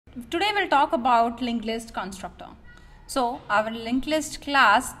Today we'll talk about linked list constructor. So our linked list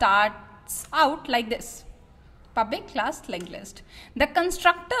class starts out like this. Public class linked list. The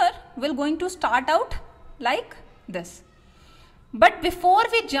constructor will going to start out like this. But before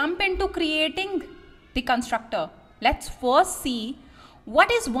we jump into creating the constructor, let's first see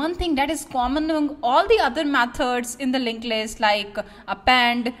what is one thing that is common among all the other methods in the linked list like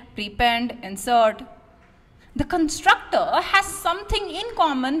append, prepend, insert. The constructor has something in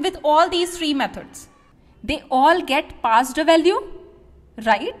common with all these three methods. They all get passed a value,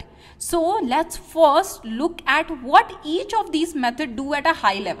 right? So let's first look at what each of these methods do at a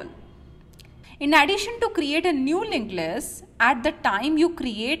high level. In addition to create a new linked list, at the time you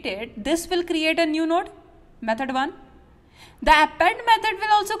create it, this will create a new node, method 1. The append method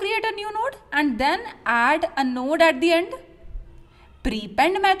will also create a new node and then add a node at the end.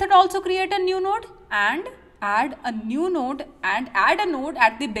 Prepend method also create a new node and add a new node and add a node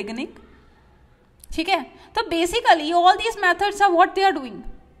at the beginning. Okay? So basically all these methods are what they are doing.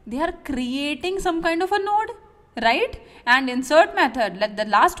 They are creating some kind of a node, right? And insert method, the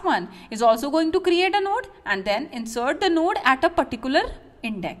last one, is also going to create a node and then insert the node at a particular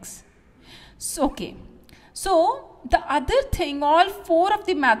index. So, okay. So the other thing all four of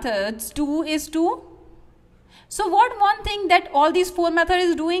the methods do is to, so what one thing that all these four methods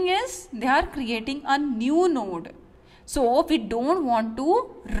is doing is they are creating a new node. So we don't want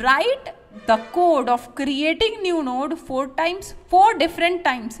to write the code of creating new node four different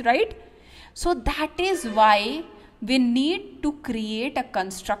times, right? So that is why we need to create a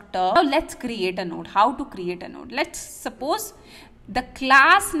constructor. Now let's create a node. How to create a node? Let's suppose the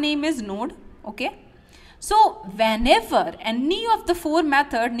class name is node, okay? So whenever any of the four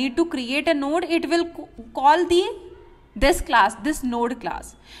methods need to create a node, it will call this node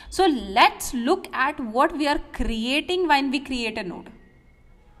class. So let's look at what we are creating when we create a node.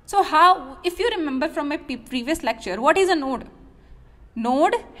 So how, if you remember from my previous lecture, what is a node?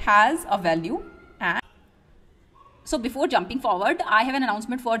 Node has a value. And so before jumping forward, I have an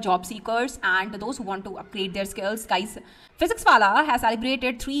announcement for job seekers and those who want to upgrade their skills. Guys, Physics Wala has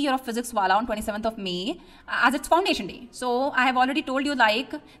celebrated 3 years of Physics Wala on 27th of May as its foundation day. So I have already told you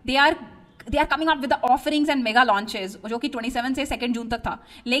like they are coming out with the offerings and mega launches, जो कि 27 से 2nd June तक था.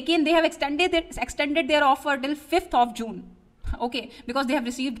 लेकिन they have extended their offer till 5th of June. Okay, because they have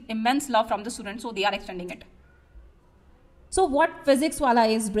received immense love from the students, so they are extending it. So what Physics Wala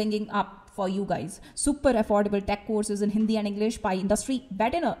is bringing up for you guys? Super affordable tech courses in Hindi and English by industry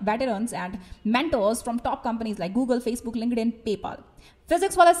veterans and mentors from top companies like Google, Facebook, LinkedIn, PayPal.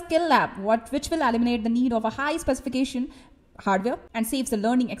 Physics Wala Skill Lab, which will eliminate the need of a high specification hardware and saves the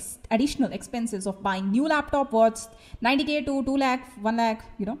learning additional expenses of buying new laptop worth 90k to 2 lakh, 1 lakh,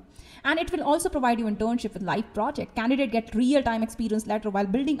 And it will also provide you internship with live project. Candidate get real-time experience later while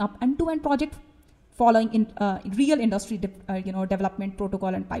building up end-to-end project following in real industry development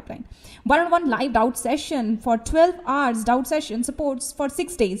protocol and pipeline. One-on-one live doubt session for 12 hours doubt session supports for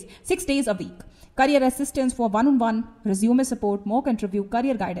 6 days a week. Career assistance for one-on-one, resume support, mock interview,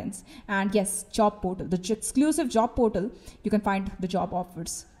 career guidance, and yes, job portal, the exclusive job portal, you can find the job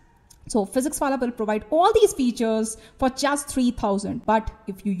offers. So Physics Wala will provide all these features for just 3,000. But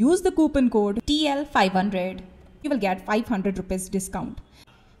if you use the coupon code TL500, you will get 500 rupees discount.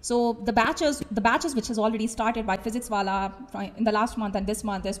 So the batches which has already started by Physics Wala in the last month and this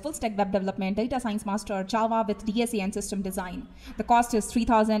month is full stack web development, data science master, Java with DSA and system design. The cost is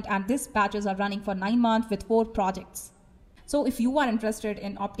 3,000 and these batches are running for 9 months with 4 projects. So if you are interested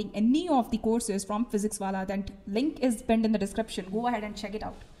in opting any of the courses from Physics Wala, then link is pinned in the description. Go ahead and check it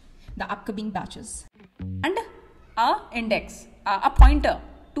out. The upcoming batches. And a index, a pointer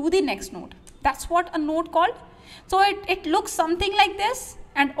to the next node. That's what a node called. So it looks something like this.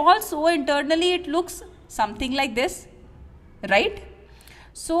 And also internally it looks something like this, right?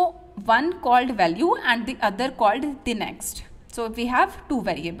 So one called value and the other called the next. So we have 2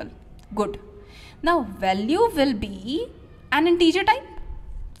 variables. Good. Now value will be an integer type.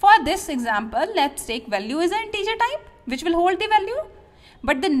 For this example, let's take value is an integer type which will hold the value.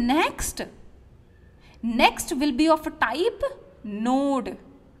 But the next will be of a type node,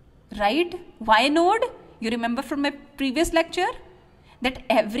 right? Why node? You remember from my previous lecture that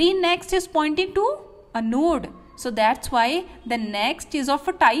every next is pointing to a node. So that's why the next is of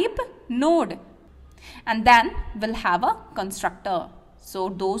a type node. And then we'll have a constructor. So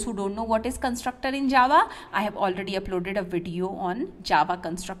those who don't know what is constructor in Java, I have already uploaded a video on Java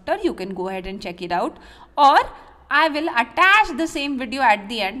constructor. You can go ahead and check it out. Or I will attach the same video at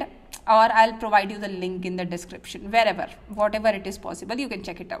the end, or I'll provide you the link in the description. Whatever it is possible, you can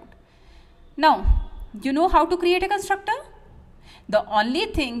check it out. Now, you know how to create a constructor? The only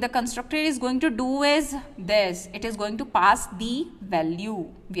thing the constructor is going to do is this. It is going to pass the value.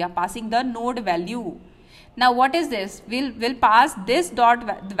 We are passing the node value. Now what is this? We'll pass this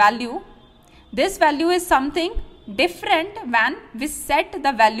dot value. This value is something different when we set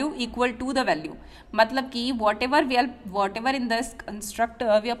the value equal to the value. मतलब कि whatever in this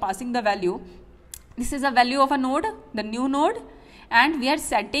constructor we are passing the value. This is a value of a node, the new node, and we are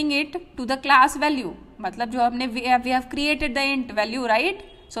setting it to the class value. मतलब जो हमने we have created the int value, right?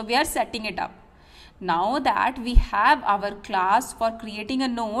 So we are setting it up. Now that we have our class for creating a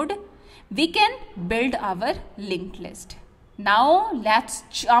node, we can build our linked list. Now let's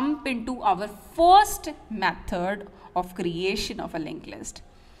jump into our first method of creation of a linked list.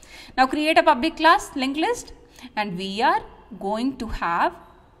 Now create a public class linked list, and we are going to have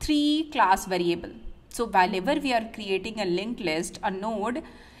 3 class variable. So whenever we are creating a linked list, a node,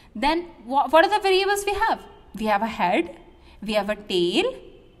 then what are the variables we have? We have a head, we have a tail,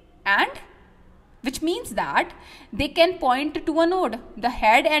 and which means that they can point to a node. The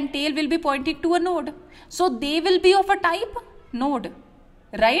head and tail will be pointing to a node. So they will be of a type node,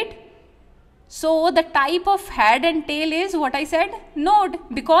 right? So the type of head and tail is what I said, node,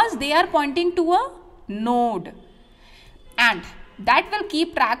 because they are pointing to a node, and that will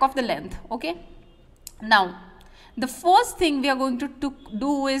keep track of the length. Okay. Now the first thing we are going to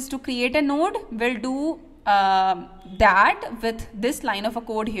do is to create a node. We'll do that with this line of a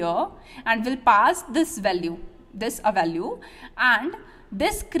code here, and we'll pass this value, and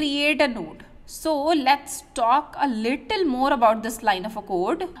this create a node. So let's talk a little more about this line of a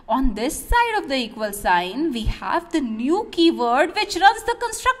code. On this side of the equal sign, we have the new keyword which runs the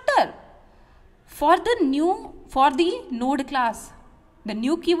constructor for the node class. The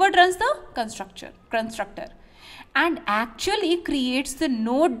new keyword runs the constructor and actually creates the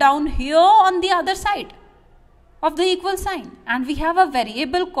node down here on the other side of the equal sign. And we have a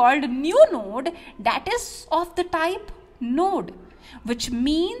variable called new node that is of the type node, which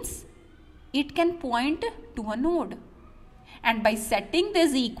means it can point to a node. And by setting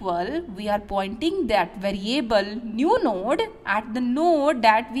this equal, we are pointing that variable new node at the node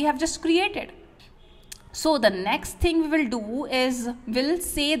that we have just created. So the next thing we will do is we'll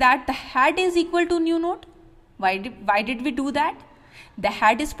say that the head is equal to new node. Why did we do that? The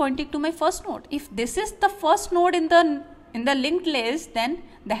head is pointing to my first node. If this is the first node in the linked list, then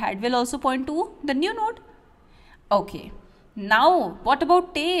the head will also point to the new node. Okay. Now what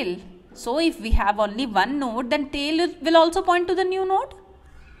about tail? So if we have only one node, then tail will also point to the new node.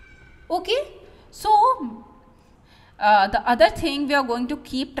 Okay. So the other thing, we are going to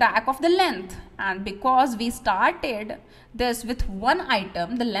keep track of the length, and because we started this with one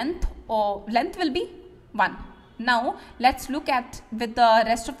item, the length will be 1. Now let's look at with the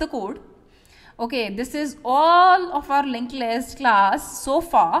rest of the code. Okay, this is all of our linked list class so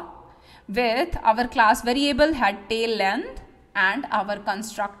far, with our class variable head, tail, length, and our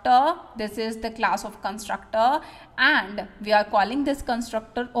constructor. This is the class of constructor, and we are calling this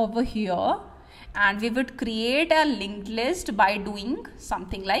constructor over here, and we would create a linked list by doing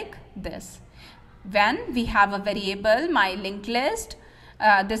something like this. When we have a variable my linked list,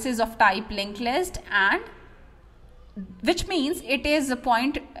 this is of type linked list, and which means it is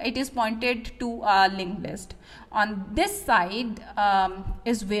pointed to a linked list. On this side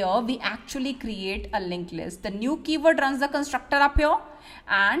is where we actually create a linked list. The new keyword runs the constructor up here,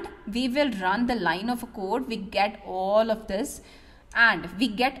 and we will run the line of a code. We get all of this, and we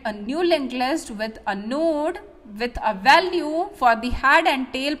get a new linked list with a node with a value for the head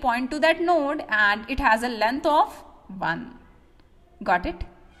and tail point to that node, and it has a length of 1. Got it?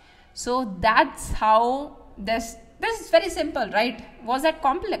 So that's how this is very simple, right? Was that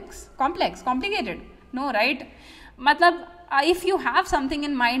complicated? No, right? Matlab, if you have something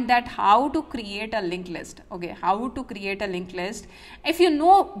in mind that how to create a linked list, okay, how to create a linked list, if you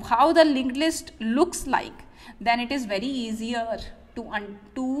know how the linked list looks like, then it is very easier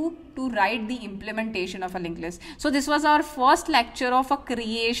to write the implementation of a linked list. So this was our first lecture of a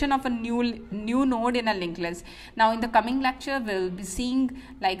creation of a new node in a linked list. Now in the coming lecture, we'll be seeing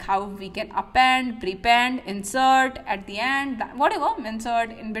like how we can append, prepend, insert at the end, whatever,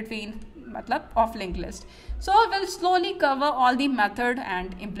 insert in between of linked list. So we'll slowly cover all the method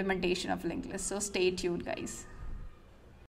and implementation of linked list. So stay tuned, guys.